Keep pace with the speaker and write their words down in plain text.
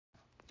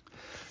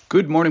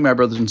Good morning, my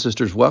brothers and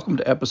sisters. Welcome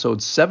to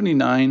episode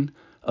 79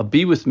 of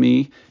Be With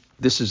Me.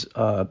 This is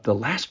the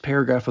last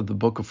paragraph of the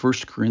book of 1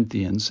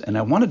 Corinthians, and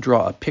I want to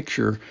draw a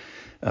picture,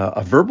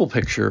 a verbal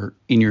picture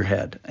in your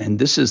head. And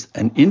this is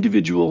an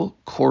individual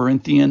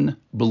Corinthian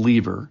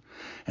believer,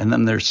 and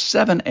then there's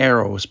 7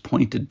 arrows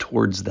pointed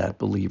towards that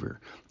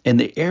believer. And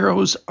the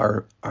arrows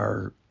are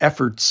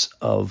efforts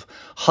of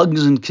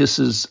hugs and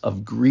kisses,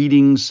 of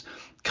greetings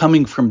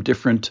coming from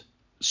different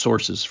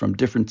sources, from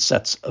different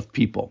sets of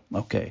people.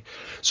 Okay,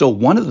 so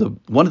one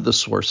of the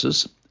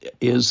sources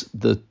is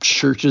the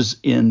churches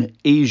in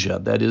Asia,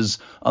 that is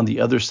on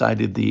the other side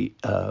of the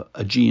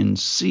Aegean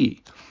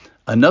Sea.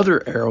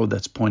 Another arrow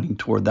that's pointing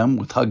toward them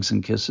with hugs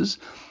and kisses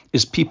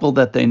is people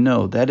that they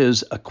know, that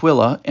is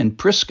Aquila and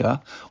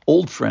Prisca,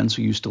 old friends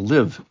who used to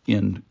live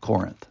in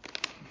Corinth.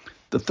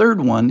 The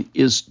third one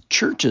is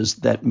churches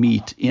that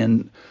meet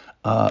in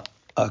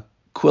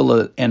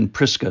Aquila and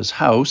Prisca's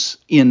house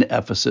in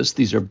Ephesus.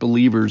 These are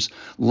believers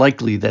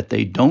likely that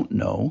they don't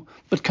know,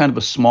 but kind of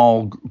a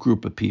small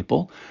group of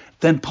people.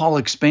 Then Paul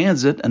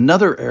expands it.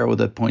 Another arrow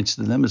that points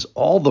to them is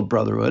all the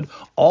brotherhood,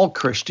 all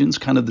Christians,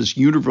 kind of this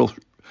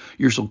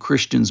universal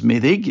Christians. May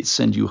they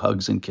send you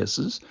hugs and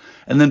kisses.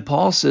 And then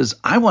Paul says,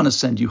 I want to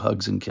send you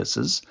hugs and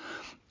kisses.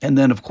 And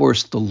then, of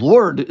course, the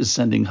Lord is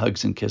sending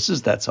hugs and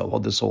kisses. That's how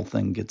this whole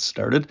thing gets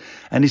started.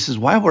 And he says,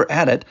 while we're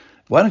at it,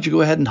 why don't you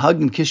go ahead and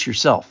hug and kiss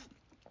yourself?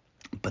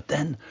 But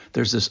then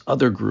there's this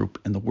other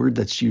group, and the word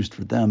that's used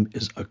for them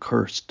is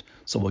accursed.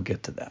 So we'll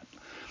get to that.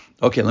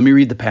 Okay, let me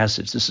read the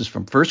passage. This is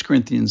from 1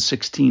 Corinthians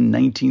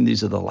 16:19.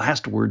 These are the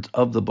last words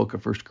of the book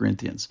of 1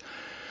 Corinthians.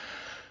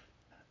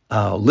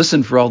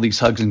 Listen for all these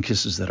hugs and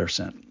kisses that are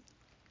sent.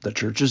 The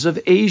churches of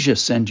Asia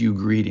send you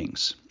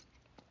greetings.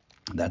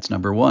 That's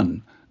number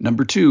one.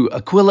 Number two,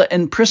 Aquila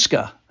and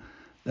Prisca.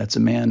 That's a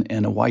man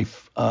and a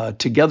wife,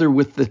 together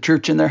with the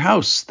church in their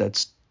house.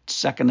 That's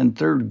second and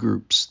third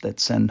groups that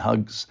send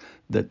hugs,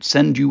 that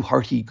send you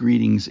hearty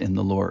greetings in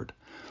the Lord.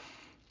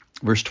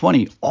 Verse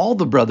 20, all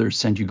the brothers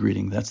send you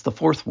greeting. That's the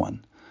fourth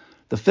one.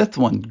 The fifth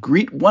one,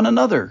 greet one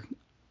another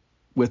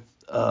with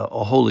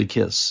a holy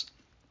kiss.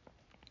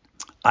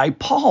 I,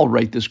 Paul,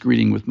 write this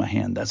greeting with my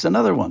hand. That's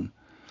another one.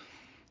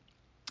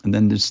 And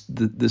then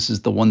this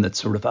is the one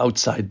that's sort of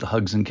outside the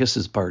hugs and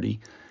kisses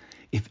party.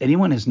 If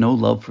anyone has no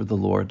love for the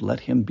Lord, let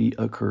him be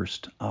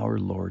accursed. Our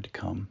Lord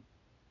come.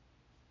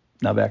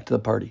 Now back to the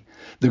party.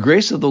 The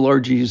grace of the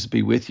Lord Jesus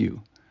be with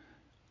you.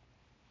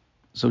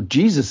 So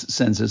Jesus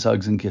sends his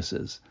hugs and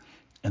kisses.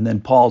 And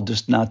then Paul,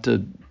 just not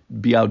to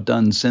be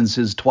outdone, sends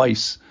his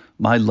twice.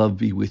 My love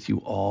be with you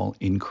all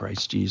in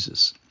Christ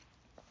Jesus.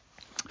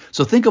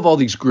 So think of all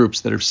these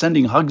groups that are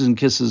sending hugs and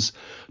kisses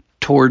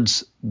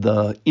towards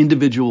the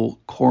individual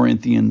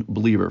Corinthian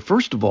believer.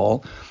 First of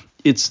all,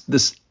 it's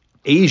this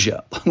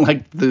Asia,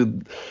 like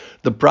the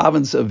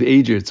province of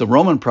Asia. It's a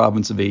Roman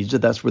province of Asia.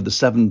 That's where the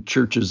 7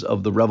 churches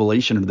of the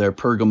Revelation are there: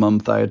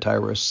 Pergamum,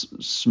 Thyatira,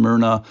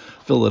 Smyrna,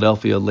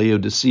 Philadelphia,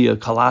 Laodicea,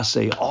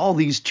 Colossae. All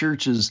these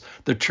churches,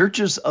 the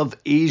churches of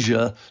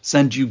Asia,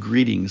 send you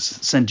greetings,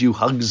 send you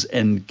hugs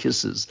and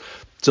kisses.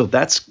 So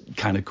that's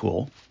kind of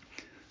cool.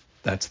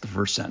 That's the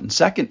first sentence.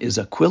 Second is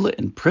Aquila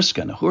and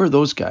Prisca. Now, who are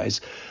those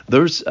guys?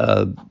 There's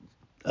Aquila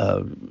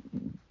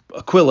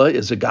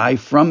is a guy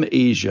from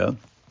Asia.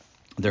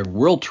 They're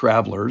world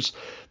travelers.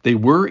 They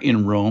were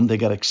in Rome. They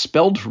got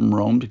expelled from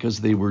Rome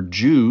because they were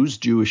Jews,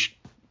 Jewish.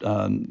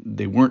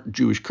 They weren't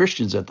Jewish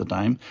Christians at the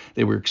time.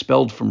 They were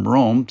expelled from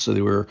Rome, so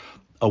they were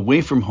away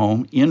from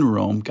home in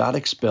Rome, got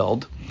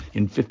expelled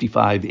in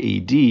 55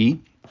 AD.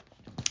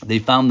 They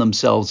found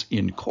themselves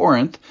in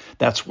Corinth.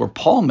 That's where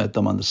Paul met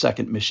them on the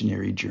second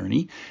missionary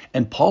journey.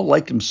 And Paul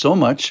liked them so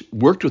much,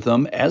 worked with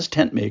them as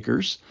tent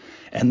makers,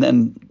 and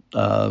then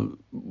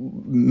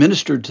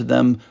ministered to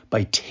them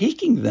by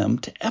taking them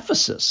to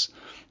Ephesus.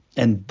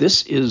 And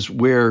this is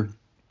where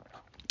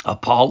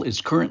Paul is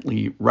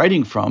currently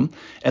writing from.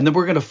 And then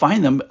we're going to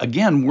find them,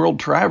 again, world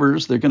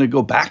travelers. They're going to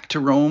go back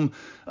to Rome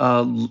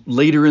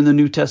later in the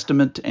New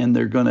Testament, and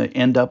they're going to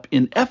end up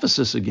in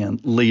Ephesus again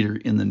later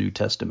in the New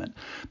Testament.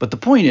 But the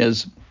point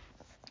is,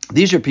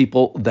 these are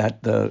people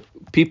that the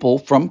people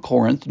from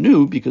Corinth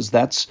knew, because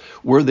that's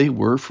where they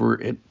were for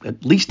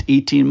at least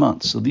 18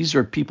 months. So these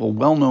are people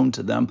well known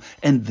to them,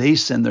 and they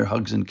send their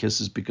hugs and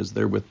kisses because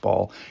they're with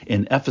Paul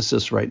in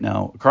Ephesus right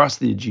now, across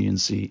the Aegean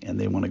Sea, and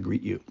they want to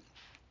greet you.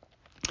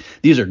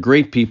 These are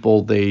great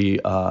people. They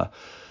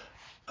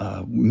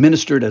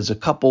ministered as a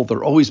couple.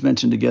 They're always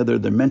mentioned together.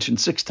 They're mentioned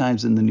 6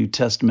 times in the New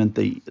Testament.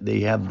 They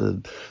have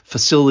the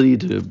facility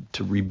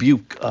to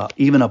rebuke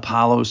even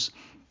Apollos.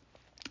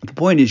 The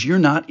point is, you're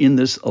not in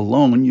this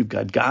alone. You've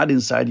got God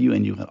inside you,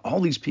 and you've got all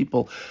these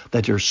people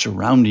that are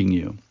surrounding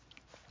you.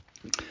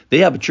 They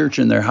have a church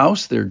in their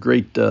house. They're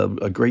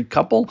a great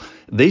couple.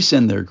 They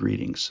send their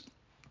greetings.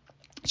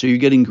 So you're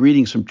getting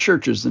greetings from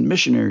churches and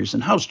missionaries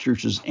and house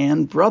churches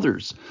and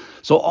brothers.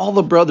 So all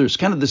the brothers,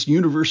 kind of this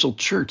universal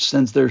church,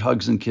 sends their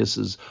hugs and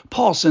kisses.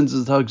 Paul sends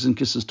his hugs and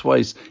kisses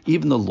twice.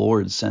 Even the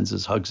Lord sends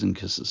his hugs and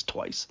kisses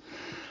twice.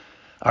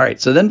 All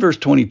right, so then verse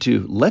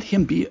 22, let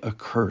him be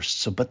accursed.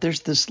 So, but there's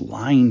this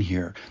line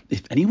here.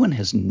 If anyone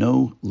has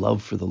no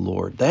love for the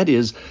Lord, that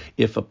is,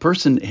 if a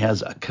person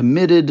has a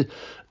committed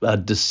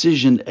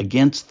decision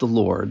against the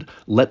Lord,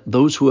 let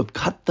those who have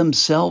cut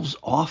themselves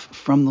off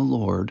from the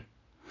Lord,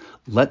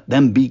 let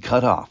them be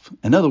cut off.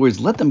 In other words,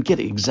 let them get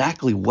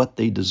exactly what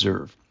they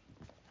deserve.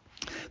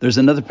 There's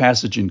another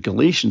passage in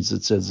Galatians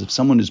that says if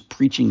someone is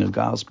preaching a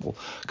gospel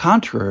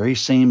contrary,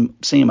 same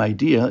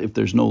idea, if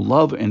there's no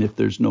love and if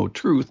there's no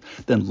truth,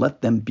 then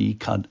let them be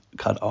cut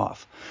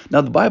off.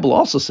 Now, the Bible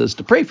also says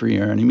to pray for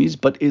your enemies,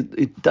 but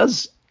it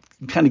does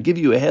kind of give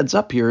you a heads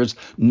up here is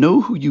know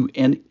who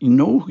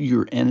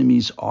your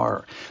enemies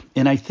are.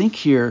 And I think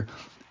here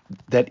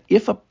that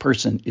if a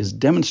person is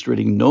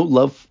demonstrating no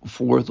love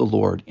for the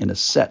Lord in a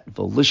set,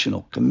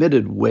 volitional,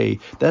 committed way,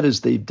 that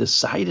is, they've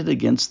decided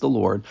against the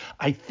Lord,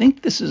 I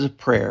think this is a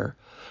prayer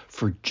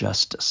for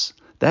justice.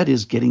 That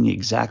is getting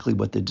exactly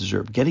what they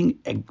deserve, getting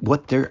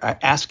what they're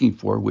asking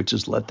for, which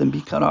is let them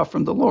be cut off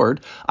from the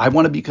Lord. I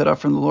want to be cut off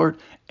from the Lord.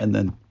 And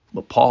then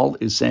what Paul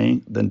is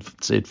saying, then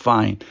say,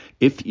 fine.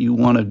 If you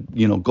want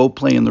to, go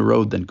play in the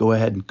road, then go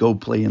ahead and go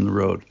play in the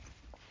road.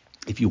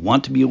 If you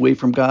want to be away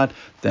from God,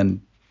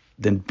 then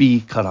be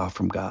cut off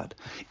from God.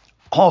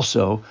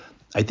 Also,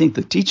 I think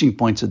the teaching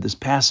points of this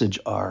passage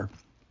are,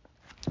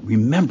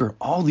 remember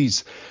all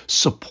these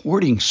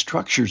supporting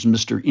structures,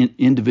 Mr.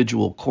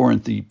 Individual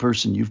Corinthy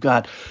person. You've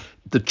got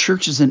the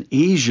churches in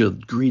Asia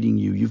greeting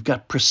you. You've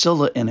got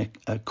Prisca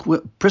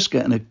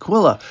and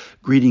Aquila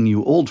greeting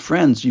you, old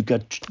friends. You've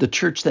got the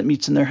church that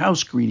meets in their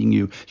house greeting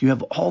you. You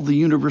have all the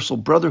universal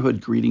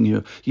brotherhood greeting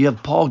you. You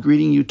have Paul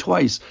greeting you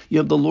twice. You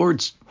have the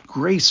Lord's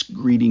grace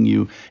greeting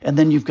you. And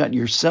then you've got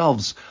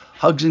yourselves,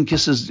 hugs and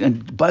kisses.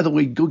 And by the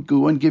way,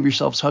 go and give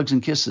yourselves hugs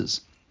and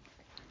kisses.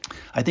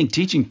 I think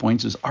teaching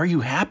points is, are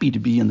you happy to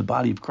be in the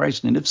body of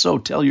Christ? And if so,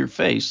 tell your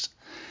face.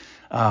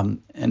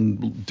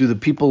 And do the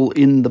people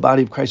in the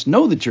body of Christ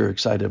know that you're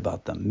excited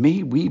about them?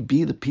 May we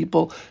be the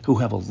people who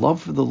have a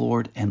love for the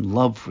Lord and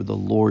love for the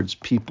Lord's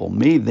people.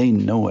 May they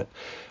know it.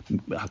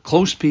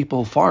 Close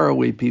people, far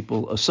away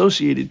people,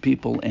 associated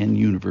people, and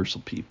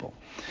universal people.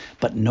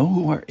 But know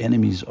who our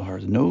enemies are.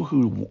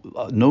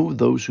 Know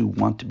those who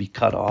want to be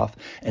cut off,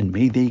 and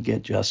may they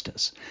get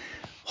justice.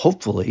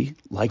 Hopefully,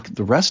 like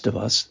the rest of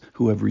us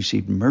who have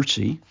received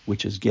mercy,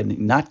 which is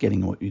not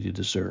getting what you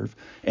deserve,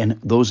 and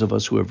those of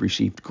us who have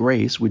received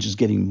grace, which is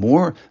getting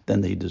more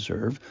than they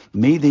deserve,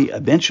 may they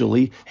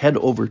eventually head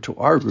over to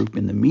our group.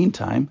 In the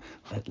meantime,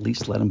 at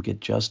least let them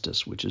get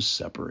justice, which is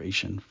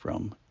separation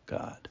from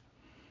God.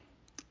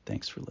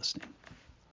 Thanks for listening.